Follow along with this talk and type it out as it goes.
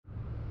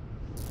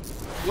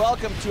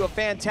Welcome to a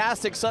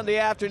fantastic Sunday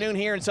afternoon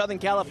here in Southern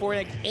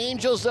California.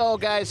 Angels, though,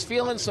 guys,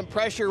 feeling some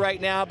pressure right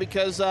now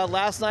because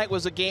last night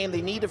was a game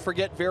they need to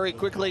forget very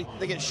quickly.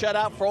 They get shut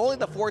out for only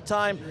the fourth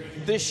time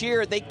this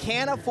year. They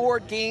can't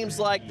afford games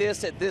like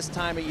this at this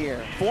time of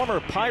year. Former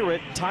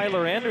Pirate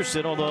Tyler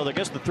Anderson, although I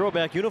guess the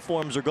throwback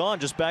uniforms are gone,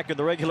 just back in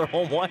the regular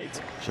home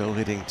white. Joe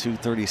hitting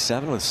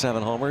 .237 with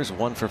 7 homers,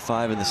 1 for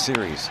 5 in the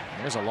series.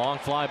 There's a long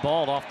fly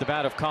ball off the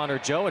bat of Connor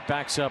Joe. It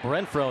backs up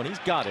Renfroe, and he's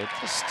got it.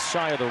 Just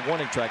shy of the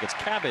warning track. It's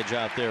Cabbage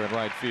out there in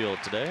right field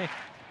today.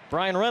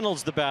 Brian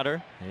Reynolds, the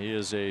batter. He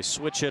is a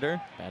switch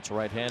hitter. That's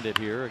right-handed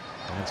here.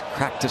 That's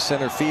cracked to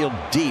center field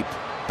deep.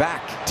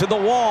 Back to the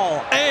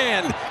wall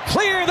and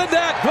clear the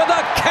deck with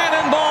a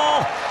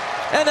cannonball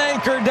and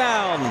anchor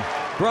down.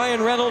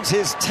 Brian Reynolds,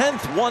 his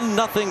 10th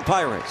 1-0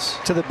 Pirates.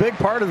 To the big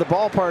part of the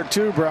ballpark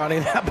too, Brownie.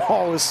 That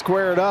ball was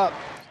squared up.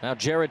 Now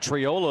Jared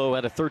Triolo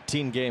had a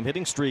 13-game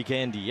hitting streak,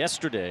 and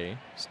yesterday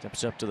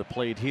steps up to the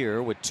plate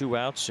here with 2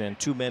 outs and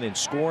 2 men in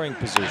scoring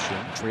position.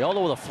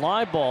 Triolo with a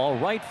fly ball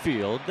right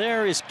field.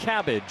 There is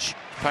Cabbage.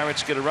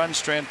 Pirates get a run,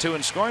 strand 2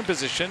 in scoring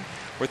position.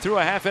 We're through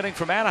a half inning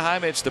from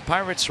Anaheim. It's the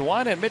Pirates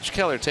 1 and Mitch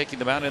Keller taking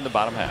the mound in the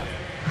bottom half.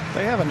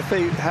 They haven't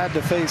had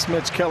to face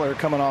Mitch Keller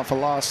coming off a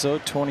loss, though.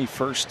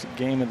 21st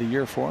game of the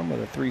year for him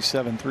with a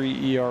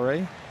 3.73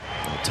 ERA.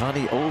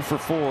 Ohtani 0 for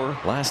 4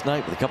 last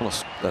night with a couple of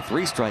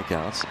 3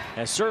 strikeouts.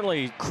 Has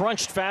certainly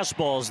crunched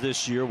fastballs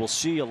this year. We'll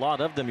see a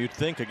lot of them, you'd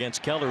think,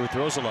 against Keller, who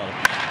throws a lot of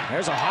them.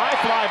 There's a high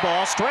fly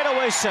ball,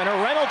 straightaway center.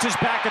 Reynolds is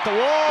back at the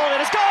wall,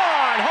 and it's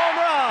gone! Home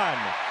run!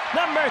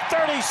 Number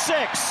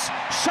 36,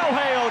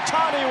 Shohei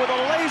Ohtani with a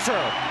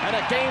laser and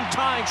a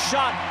game-tying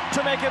shot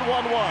to make it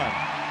 1-1.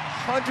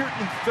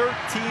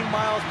 113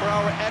 miles per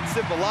hour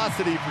exit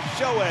velocity for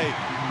Shohei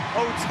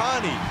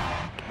Ohtani.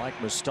 Mike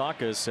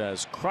Moustakas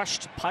has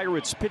crushed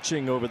Pirates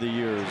pitching over the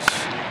years.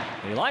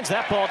 He lines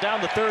that ball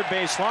down the third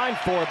base line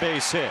for a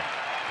base hit.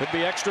 Could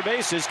be extra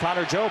bases.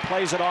 Connor Joe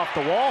plays it off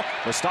the wall.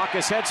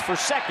 Moustakas heads for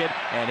second,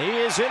 and he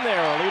is in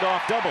there, a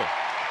leadoff double.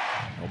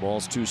 No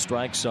balls, 2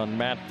 strikes on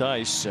Matt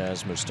Dice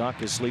as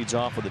Moustakas leads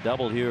off with a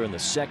double here in the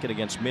second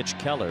against Mitch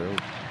Keller.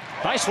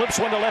 Dice slips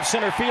one to left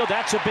center field.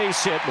 That's a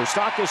base hit.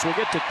 Moustakas will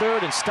get to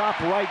third and stop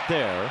right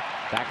there.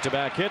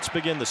 Back-to-back hits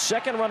begin the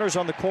second. Runners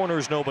on the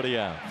corners, nobody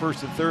out.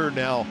 First and third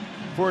now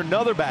for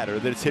another batter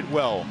that's hit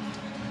well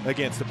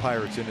against the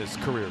Pirates in his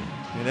career,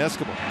 in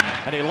Escobar.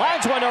 And he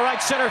lines one to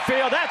right center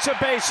field. That's a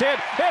base hit.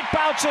 It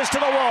bounces to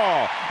the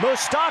wall.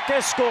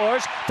 Moustakas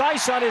scores.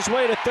 Dice on his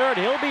way to third.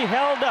 He'll be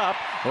held up.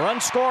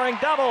 Run-scoring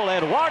double.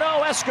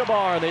 Eduardo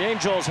Escobar. The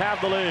Angels have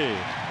the lead.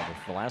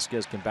 If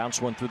Velasquez can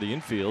bounce one through the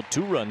infield,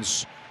 2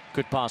 runs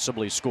could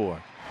possibly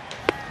score.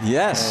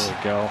 Yes. There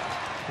we go.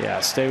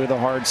 Yeah, stay with the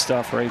hard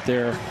stuff right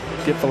there.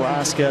 Get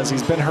Velasquez.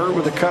 He's been hurt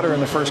with a cutter in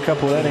the first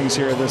couple of innings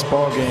here of this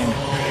ball game.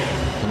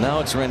 And now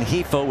it's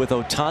Rengifo with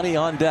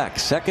Ohtani on deck.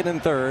 Second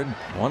and third.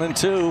 1 and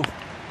 2.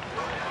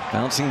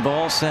 Bouncing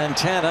ball,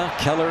 Santana.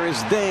 Keller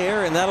is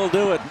there, and that'll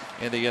do it.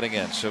 In the inning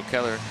end. So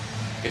Keller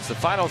gets the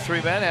final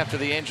 3 men after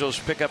the Angels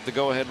pick up the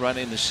go-ahead run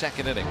in the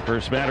second inning.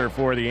 First batter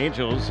for the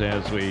Angels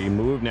as we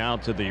move now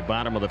to the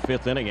bottom of the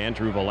 5th inning.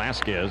 Andrew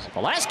Velasquez.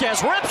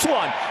 Velasquez rips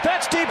one.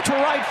 That's deep to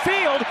right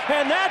field,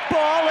 and that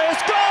ball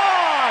is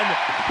gone.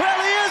 Well,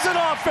 he is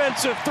an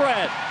offensive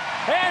threat.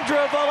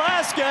 Andrew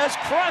Velasquez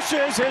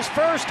crushes his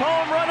first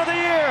home run of the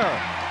year,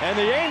 and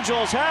the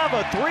Angels have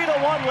a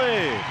 3-1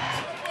 lead.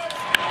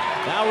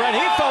 Now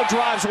Rengifo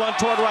drives one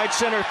toward right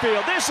center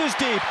field. This is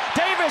deep.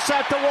 Davis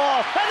at the wall,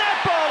 and that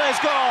ball is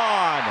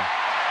gone.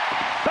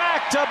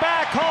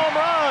 Back-to-back home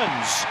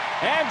runs.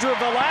 Andrew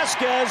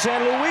Velasquez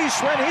and Luis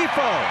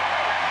Rengifo.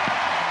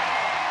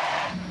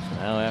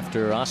 Now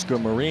after Oscar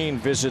Marin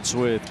visits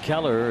with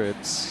Keller,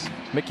 it's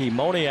Mickey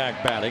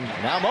Moniak batting.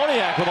 Now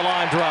Moniak with a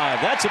line drive.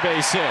 That's a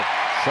base hit.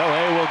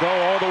 Shohei will go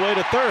all the way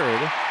to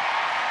third.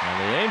 And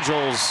the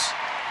Angels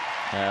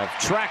have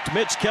tracked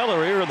Mitch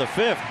Keller here in the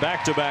 5th.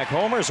 Back-to-back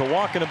homers, a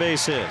walk and a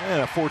base hit.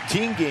 And a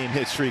 14-game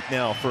hit streak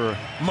now for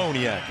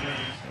Moniak.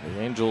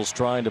 The Angels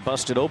trying to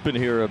bust it open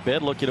here a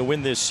bit, looking to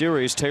win this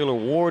series. Taylor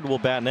Ward will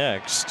bat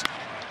next.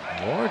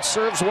 Ward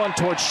serves one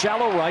towards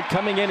shallow right.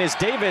 Coming in is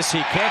Davis.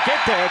 He can't get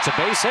there. It's a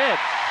base hit.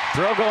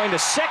 Throw going to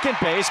second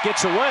base,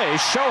 gets away.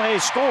 Shohei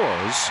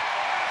scores.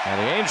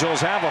 And the Angels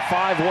have a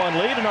 5-1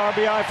 lead, and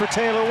RBI for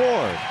Taylor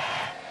Ward.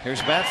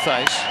 Here's Matt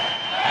Dice.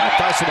 Matt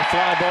Dice with a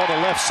fly ball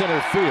to left center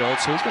field,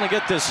 so he's going to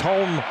get this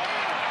home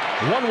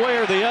one way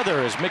or the other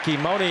as Mickey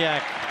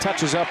Moniak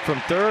touches up from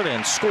third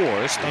and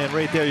scores. And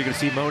right there you can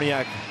see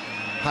Moniak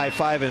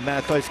high-fiving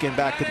Matt Dice getting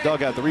back to the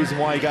dugout. The reason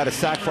why he got a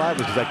sac fly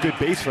was that good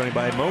base running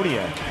by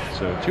Moniak.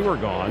 So 2 are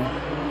gone.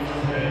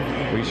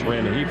 Luis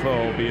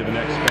Rengifo will be the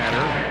next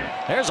batter.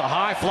 There's a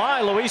high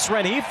fly. Luis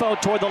Rengifo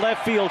toward the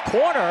left field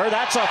corner.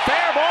 That's a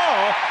fair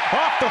ball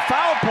off the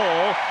foul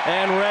pole.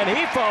 And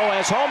Rengifo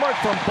has homered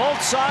from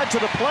both sides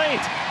of the plate.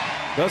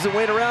 Doesn't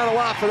wait around a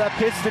lot for that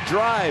pitch to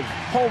drive.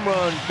 Home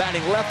run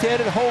batting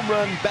left-handed, home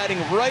run batting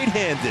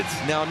right-handed.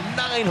 Now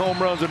 9 home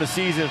runs in the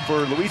season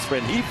for Luis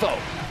Rengifo.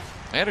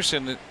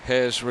 Anderson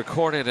has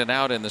recorded an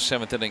out in the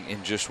 7th inning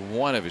in just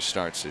one of his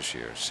starts this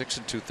year. 6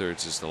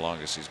 2/3 is the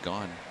longest he's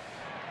gone.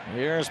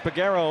 Here's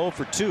Peguero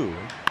for 2.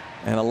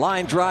 And a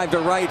line drive to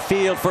right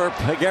field for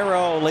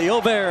Peguero.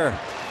 Leover,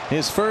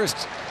 his first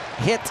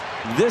hit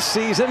this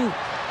season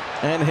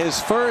and his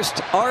first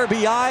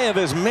RBI of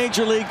his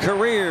major league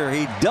career.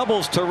 He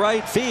doubles to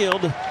right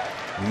field.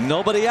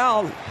 Nobody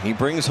out. He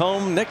brings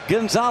home Nick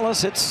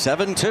Gonzalez. It's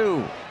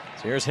 7-2.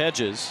 Here's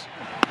Hedges.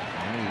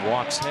 And he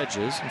walks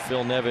Hedges, and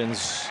Phil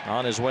Nevins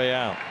on his way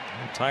out.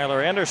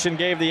 Tyler Anderson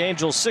gave the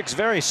Angels 6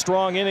 very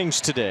strong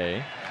innings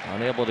today.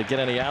 Unable to get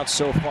any outs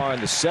so far in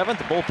the 7th.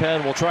 The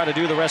bullpen will try to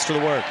do the rest of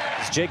the work.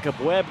 As Jacob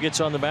Webb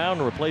gets on the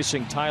mound,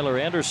 replacing Tyler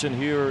Anderson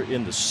here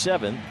in the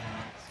 7th.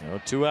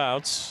 So 2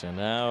 outs, and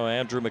now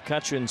Andrew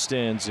McCutchen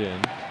stands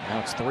in. Now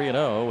it's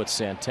 3-0 with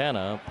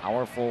Santana,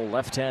 powerful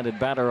left-handed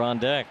batter on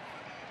deck.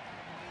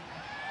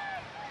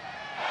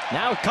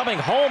 Now coming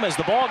home as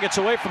the ball gets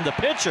away from the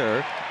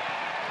pitcher,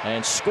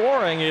 and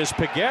scoring is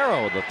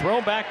Peguero. The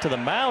throw back to the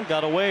mound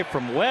got away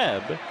from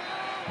Webb,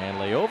 and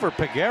Leover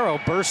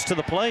Peguero burst to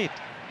the plate.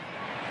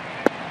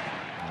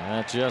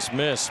 That just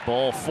missed.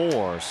 Ball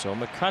 4. So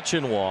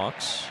McCutchen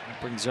walks.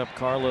 Brings up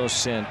Carlos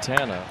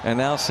Santana. And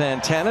now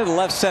Santana to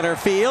left center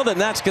field,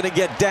 and that's going to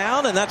get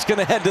down, and that's going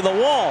to head to the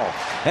wall.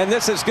 And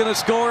this is going to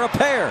score a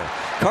pair.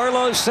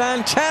 Carlos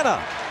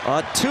Santana,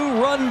 a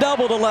 2-run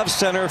double to left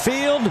center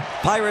field.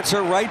 Pirates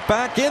are right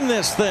back in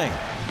this thing.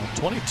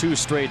 22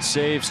 straight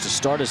saves to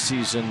start a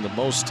season, the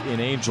most in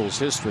Angels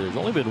history. There's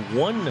only been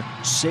 1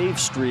 save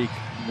streak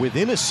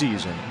within a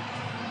season.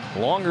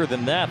 Longer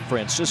than that,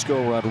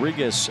 Francisco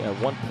Rodriguez at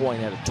one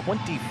point had a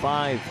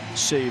 25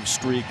 save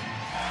streak.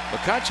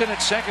 McCutchen at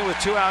second with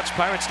 2 outs.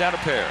 Pirates down a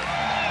pair.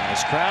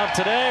 Nice crowd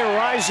today,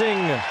 rising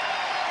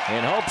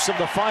in hopes of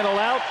the final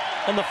out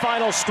and the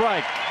final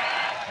strike.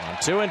 On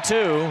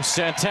 2-2,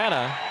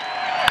 Santana.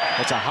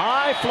 It's a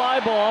high fly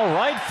ball,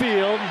 right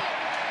field.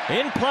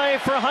 In play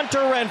for Hunter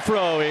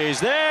Renfroe. He's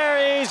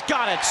there. He's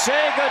got it.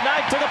 Say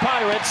goodnight to the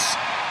Pirates.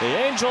 The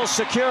Angels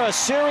secure a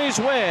series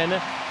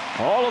win.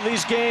 All of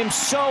these games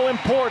so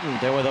important.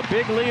 They were the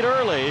big lead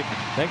early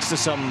thanks to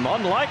some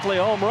unlikely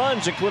home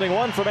runs, including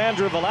one from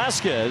Andrew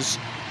Velasquez.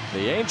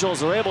 The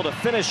Angels are able to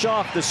finish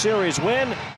off the series win.